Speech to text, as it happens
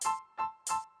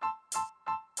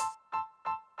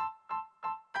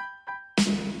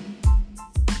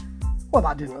Well,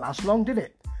 that didn't last long, did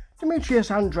it?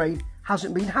 Demetrius Andrade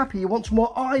hasn't been happy. He wants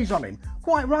more eyes on him.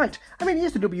 Quite right. I mean, he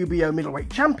is the WBO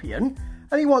middleweight champion,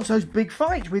 and he wants those big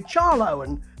fights with Charlo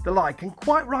and the like, and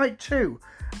quite right too.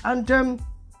 And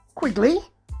Quigley,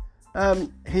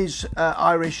 his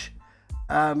Irish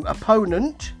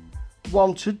opponent,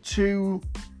 wanted to,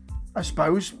 I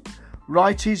suppose,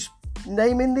 write his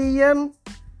name in the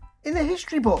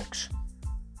history books.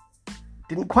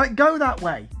 Didn't quite go that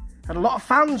way. Had a lot of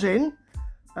fans in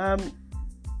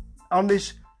on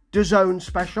this DAZN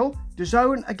special.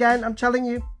 DAZN, again, I'm telling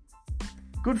you,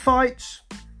 good fights,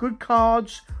 good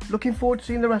cards. Looking forward to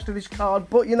seeing the rest of this card.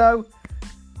 But, you know,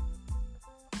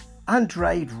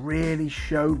 Andrade really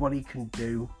showed what he can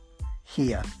do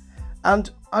here. And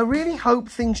I really hope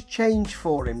things change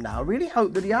for him now. I really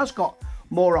hope that he has got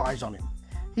more eyes on him.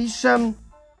 He's, it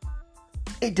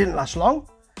didn't last long.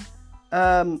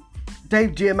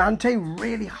 Dave Diamante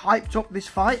really hyped up this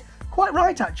fight. Quite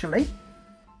right, actually.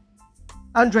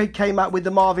 Andrade came out with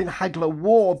the Marvin Hagler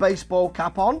War baseball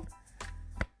cap on.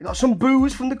 He got some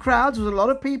boos from the crowds. There was a lot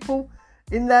of people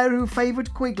in there who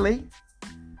favoured Quigley.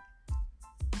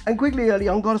 And Quigley early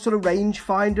on got a sort of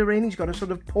rangefinder in. He's got a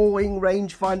sort of pawing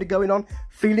rangefinder going on,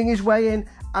 feeling his way in.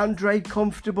 Andrade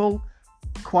comfortable.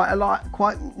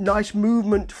 Quite nice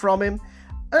movement from him.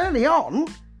 Early on,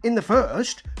 in the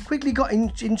first, Quigley got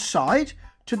inside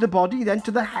to the body, then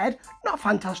to the head. Not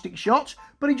fantastic shots,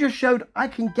 but he just showed, I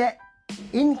can get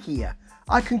in here.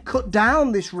 I can cut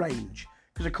down this range.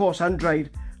 Because, of course, Andrade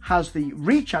has the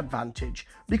reach advantage.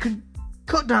 But he could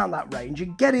cut down that range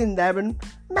and get in there and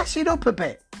mess it up a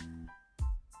bit.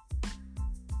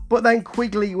 But then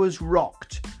Quigley was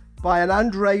rocked by an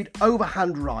Andrade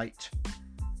overhand right,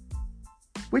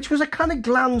 which was a kind of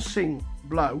glancing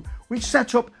blow, which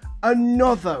set up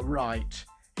another right.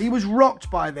 He was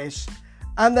rocked by this,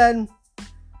 and then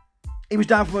he was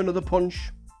down for another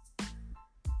punch.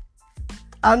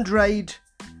 Andrade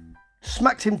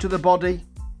smacked him to the body.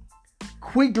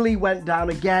 Quigley went down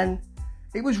again.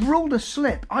 It was ruled a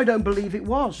slip. I don't believe it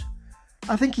was.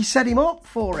 I think he set him up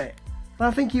for it. And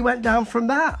I think he went down from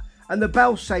that. And the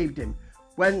bell saved him.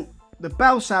 When the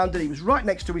bell sounded, he was right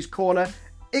next to his corner.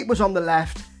 It was on the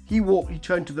left. He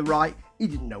turned to the right. He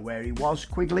didn't know where he was,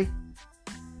 Quigley.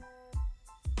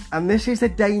 And this is the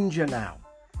danger now.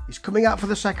 He's coming out for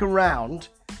the second round.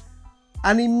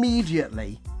 And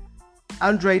immediately,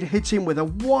 Andrade hit him with a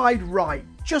wide right.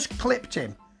 Just clipped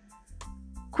him.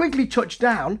 Quigley touched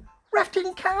down. Ref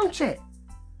didn't count it.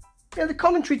 You know, the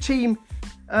commentary team,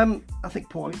 I think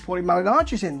Paulie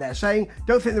Malignaggi's in there saying,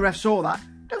 don't think the ref saw that.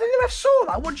 Don't think the ref saw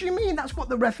that. What do you mean? That's what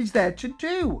the ref is there to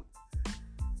do.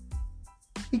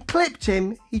 He clipped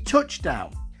him. He touched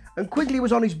down. And Quigley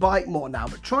was on his bike more now,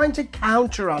 but trying to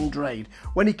counter Andrade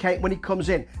when he comes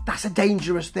in. That's a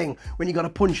dangerous thing when you got a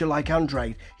puncher like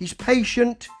Andrade. He's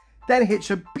patient, then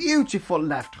hits a beautiful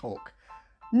left hook.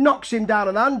 Knocks him down,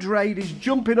 and Andrade is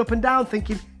jumping up and down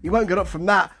thinking he won't get up from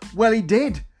that. Well, he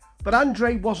did. But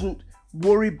Andrade wasn't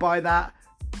worried by that.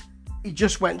 He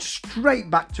just went straight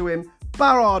back to him.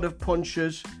 Barrage of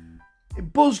punches.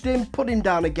 It buzzed him, put him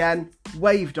down again,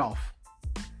 waved off.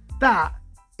 That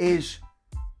is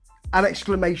an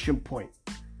exclamation point.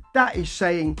 That is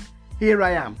saying, here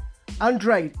I am.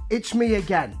 Andrade, it's me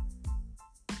again,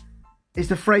 is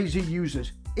the phrase he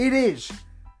uses. It is.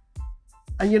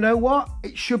 And you know what?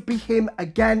 It should be him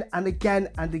again and again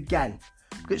and again.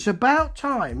 It's about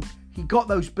time he got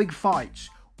those big fights.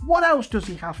 What else does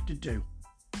he have to do?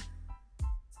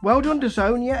 Well done,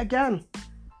 DAZN, yet again.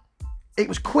 It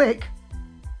was quick,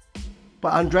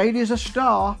 but Andrade is a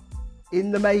star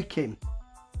in the making.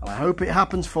 And I hope it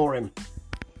happens for him.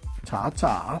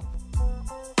 Ta-ta.